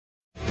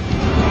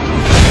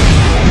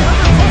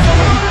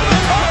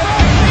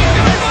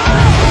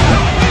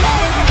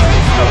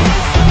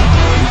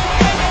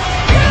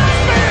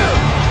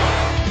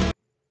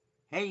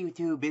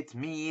YouTube, it's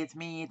me, it's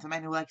the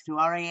man who likes to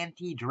RANT,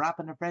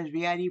 dropping a fresh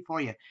VID for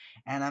you.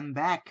 And I'm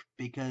back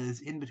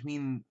because in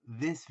between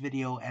this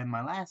video and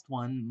my last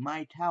one,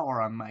 my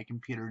tower on my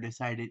computer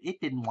decided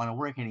it didn't want to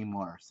work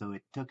anymore, so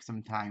it took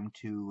some time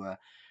to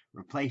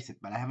replace it.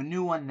 But I have a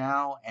new one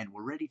now, and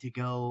we're ready to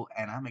go,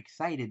 and I'm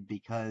excited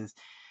because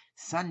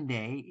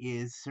Sunday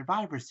is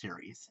Survivor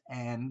Series,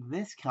 and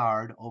this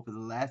card over the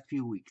last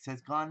few weeks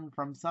has gone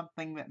from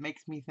something that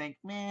makes me think,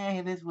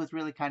 meh, this was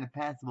really kind of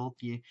passable,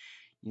 to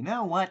you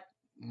know what?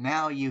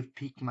 Now you've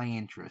piqued my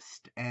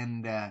interest.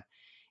 And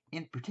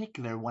in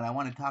particular, what I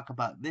want to talk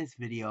about this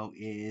video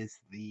is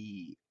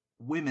the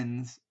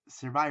women's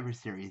Survivor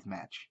Series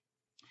match.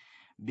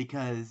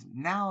 Because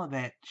now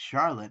that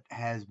Charlotte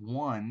has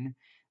won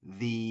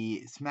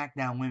the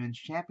SmackDown Women's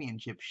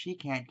Championship, she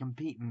can't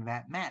compete in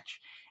that match.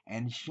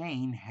 And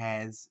Shane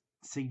has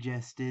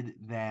suggested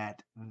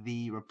that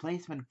the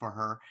replacement for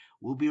her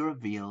will be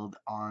revealed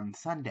on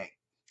Sunday.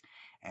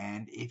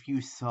 And if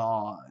you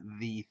saw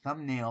the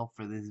thumbnail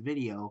for this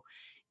video,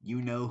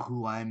 you know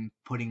who I'm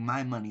putting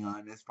my money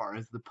on as far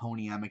as the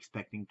pony I'm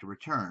expecting to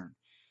return.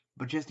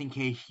 But just in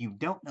case you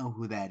don't know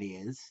who that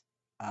is,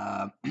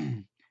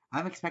 I'm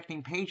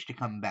expecting Paige to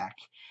come back.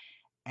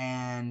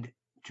 And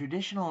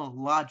traditional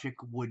logic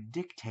would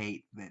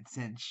dictate that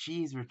since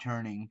she's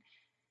returning,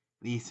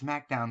 the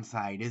SmackDown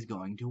side is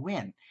going to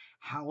win.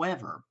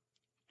 However,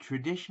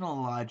 traditional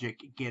logic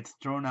gets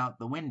thrown out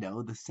the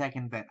window the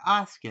second that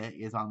Asuka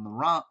is on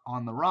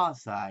the Raw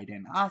side,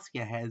 and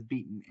Asuka has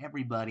beaten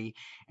everybody,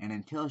 and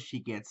until she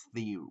gets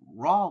the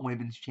Raw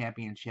Women's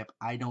Championship,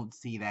 I don't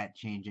see that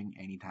changing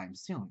anytime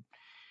soon.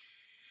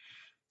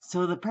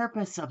 So the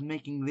purpose of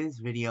making this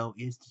video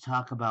is to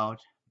talk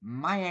about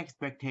my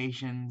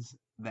expectations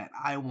that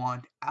I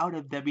want out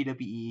of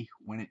WWE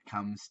when it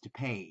comes to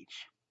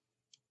Paige.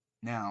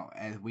 Now,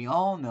 as we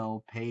all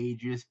know,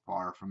 Paige is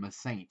far from a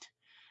saint.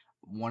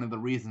 One of the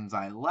reasons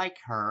I like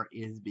her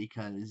is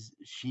because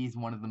she's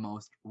one of the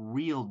most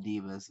real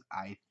divas,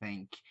 I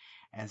think,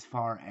 as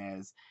far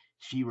as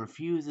she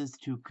refuses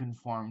to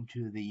conform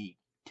to the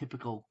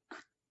typical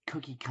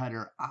cookie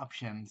cutter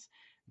options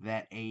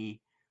that a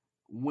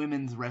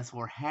women's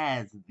wrestler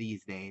has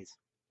these days.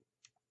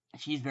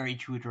 She's very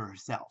true to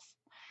herself.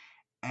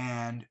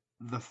 And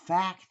the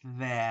fact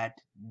that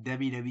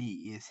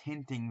WWE is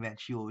hinting that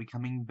she will be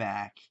coming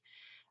back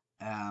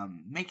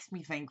makes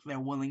me think they're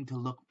willing to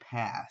look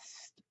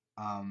past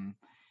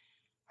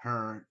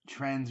her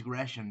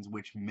transgressions,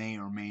 which may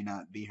or may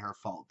not be her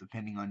fault,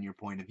 depending on your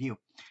point of view.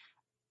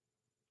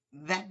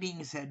 That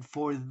being said,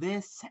 for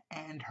this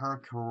and her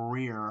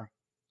career,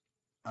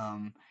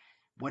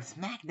 what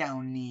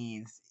SmackDown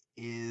needs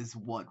is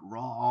what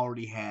Raw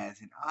already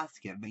has in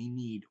Asuka. They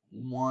need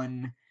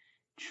one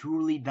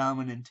truly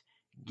dominant,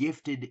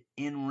 gifted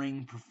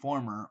in-ring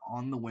performer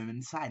on the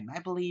women's side, and I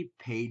believe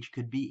Paige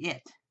could be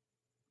it.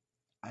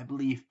 I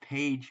believe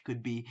Paige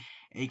could be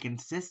a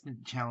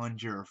consistent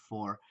challenger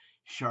for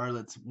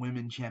Charlotte's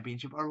Women's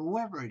Championship or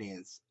whoever it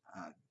is.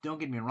 Don't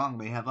get me wrong,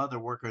 they have other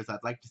workers I'd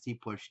like to see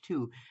push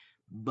too,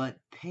 but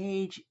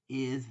Paige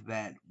is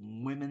that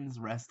women's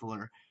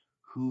wrestler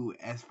who,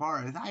 as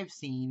far as I've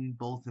seen,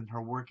 both in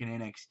her work in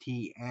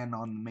NXT and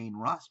on the main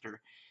roster,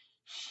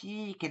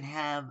 she can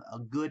have a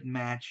good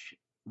match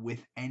with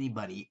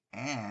anybody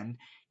and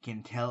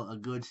can tell a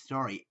good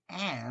story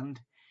and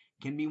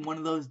can be one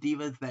of those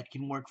divas that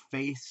can work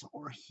face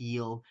or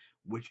heel,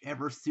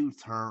 whichever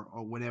suits her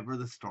or whatever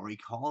the story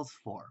calls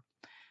for.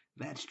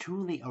 That's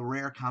truly a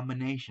rare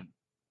combination.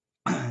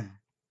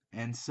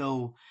 And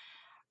so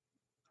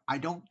I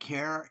don't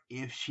care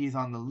if she's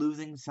on the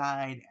losing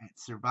side at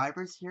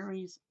Survivor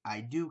Series.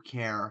 I do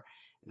care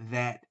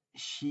that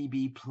she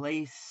be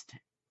placed,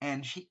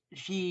 and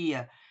she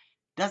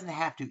doesn't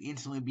have to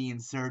instantly be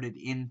inserted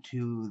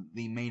into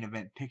the main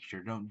event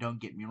picture.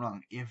 Don't get me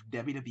wrong. If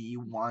WWE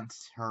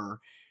wants her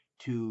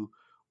to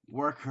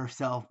work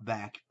herself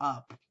back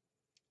up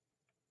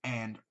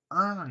and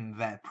earn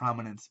that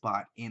prominent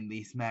spot in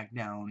the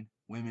SmackDown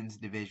women's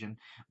division,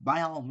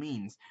 by all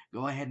means,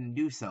 go ahead and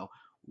do so.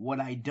 What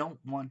I don't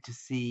want to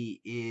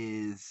see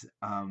is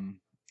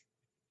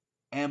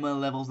Emma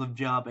levels of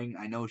jobbing.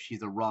 I know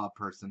she's a Raw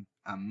person.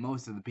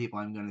 Most of the people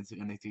I'm going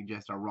to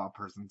suggest are Raw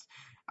persons.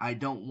 I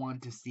don't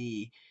want to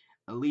see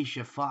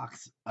Alicia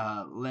Fox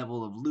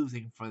level of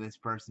losing for this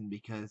person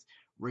because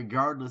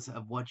regardless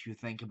of what you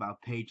think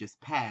about Paige's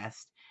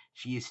past,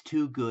 she is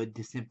too good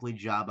to simply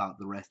job out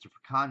the rest of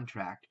her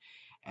contract.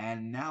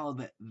 And now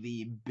that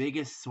the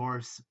biggest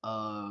source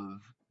of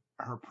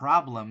her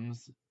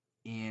problems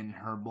in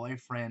her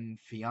boyfriend,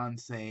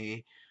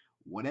 fiance,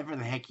 whatever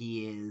the heck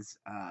he is,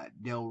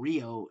 Del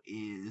Rio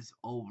is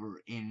over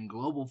in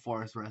Global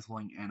Force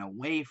Wrestling and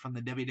away from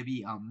the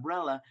WWE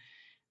umbrella,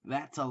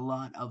 that's a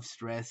lot of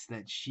stress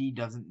that she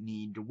doesn't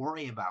need to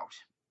worry about.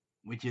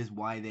 Which is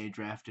why they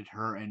drafted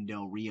her and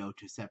Del Rio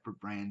to separate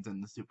brands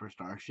in the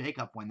Superstar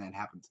Shakeup when that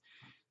happens.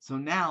 So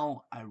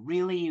now, I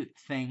really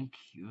think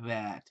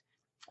that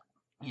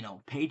you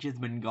know, Paige has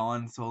been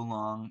gone so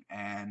long,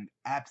 and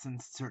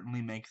absence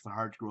certainly makes the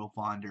heart grow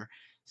fonder.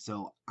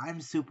 So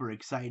I'm super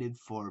excited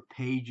for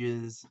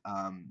Paige's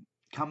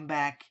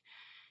comeback.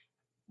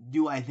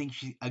 Do I think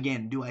she's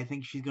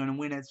going to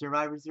win at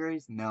Survivor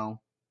Series? No.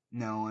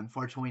 No,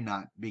 unfortunately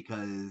not,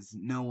 because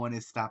no one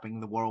is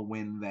stopping the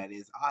whirlwind that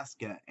is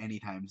Asuka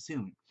anytime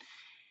soon.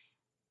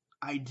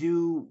 I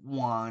do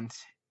want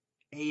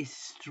a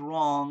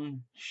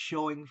strong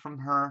showing from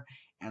her,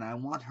 and I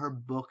want her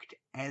booked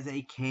as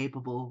a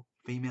capable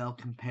female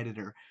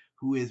competitor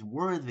who is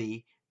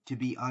worthy to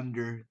be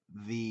under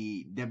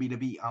the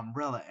WWE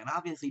umbrella. And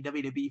obviously,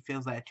 WWE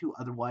feels that too.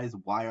 Otherwise,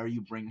 why are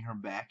you bringing her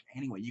back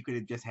anyway? You could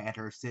have just had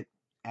her sit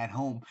at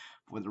home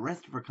for the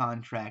rest of her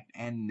contract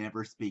and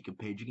never speak of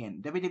Paige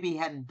again. WWE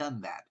hadn't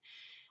done that.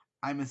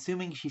 I'm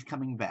assuming she's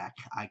coming back.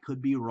 I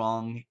could be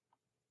wrong.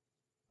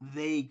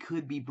 They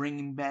could be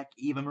bringing back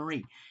Eva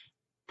Marie.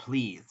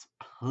 Please,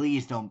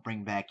 please don't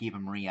bring back Eva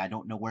Marie. I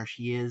don't know where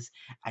she is.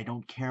 I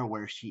don't care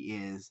where she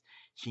is.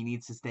 She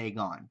needs to stay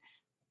gone.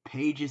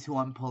 Paige is who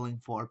I'm pulling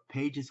for.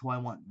 Paige is who I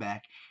want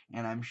back.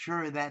 And I'm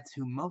sure that's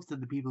who most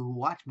of the people who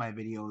watch my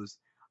videos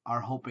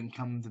are hoping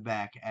comes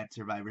back at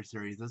Survivor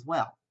Series as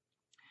well.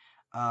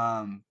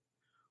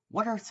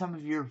 What are some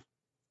of your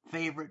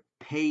favorite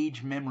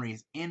Paige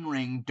memories in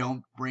ring?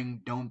 Don't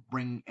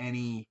bring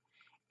any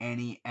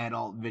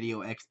adult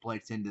video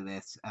exploits into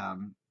this.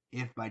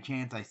 If by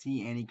chance I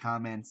see any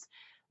comments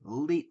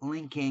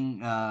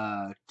linking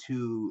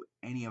to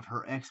any of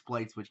her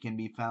exploits, which can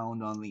be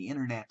found on the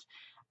internet,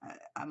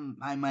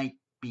 I might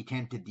be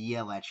tempted to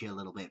yell at you a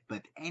little bit.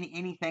 But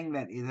anything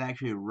that is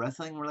actually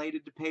wrestling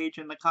related to Paige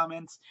in the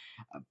comments,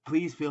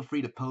 please feel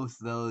free to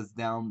post those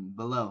down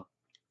below.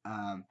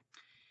 Um,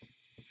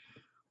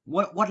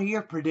 what are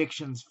your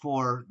predictions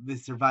for the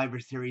Survivor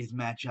Series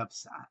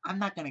matchups? I'm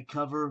not going to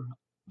cover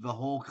the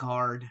whole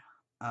card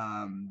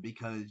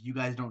because you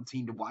guys don't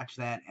seem to watch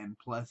that, and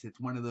plus it's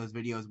one of those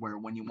videos where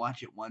when you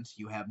watch it once,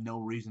 you have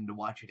no reason to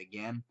watch it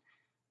again.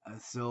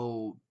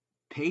 So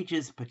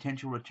Paige's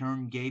potential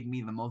return gave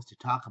me the most to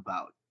talk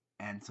about,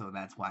 and so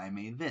that's why I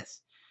made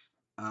this.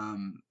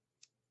 Um,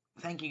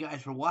 Thank you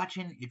guys for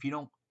watching. If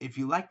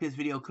you like this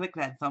video, click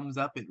that thumbs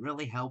up. It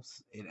really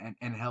helps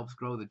and helps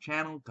grow the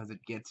channel because it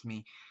gets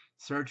me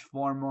searched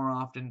for more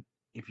often.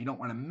 If you don't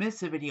want to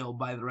miss a video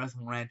by the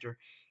Wrestling Ranter,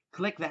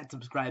 click that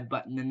subscribe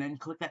button and then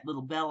click that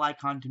little bell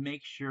icon to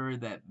make sure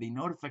that the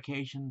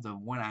notifications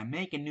of when I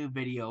make a new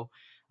video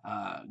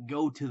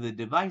go to the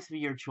device of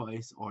your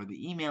choice or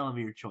the email of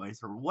your choice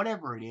or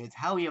whatever it is,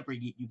 however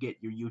you get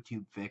your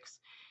YouTube fix.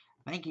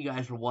 Thank you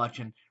guys for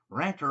watching.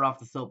 Ranter off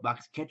the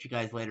soapbox. Catch you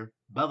guys later.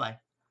 Bye-bye.